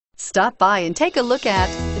Stop by and take a look at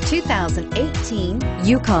the 2018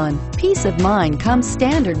 Yukon. Peace of mind comes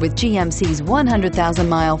standard with GMC's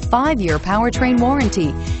 100,000-mile, 5-year powertrain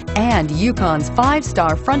warranty and Yukon's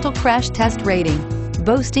 5-star frontal crash test rating.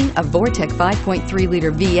 Boasting a Vortec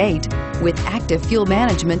 5.3-liter V8 with active fuel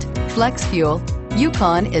management, flex fuel,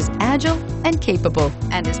 Yukon is agile and capable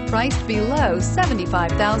and is priced below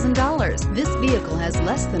 $75,000. This vehicle has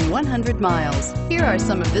less than 100 miles. Here are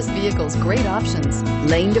some of this vehicle's great options: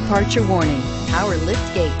 lane departure warning, power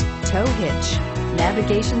lift gate, tow hitch,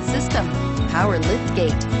 navigation system, power lift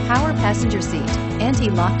gate, power passenger seat,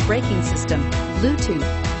 anti-lock braking system, Bluetooth,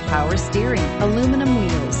 power steering, aluminum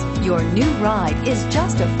wheels. Your new ride is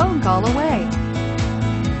just a phone call away.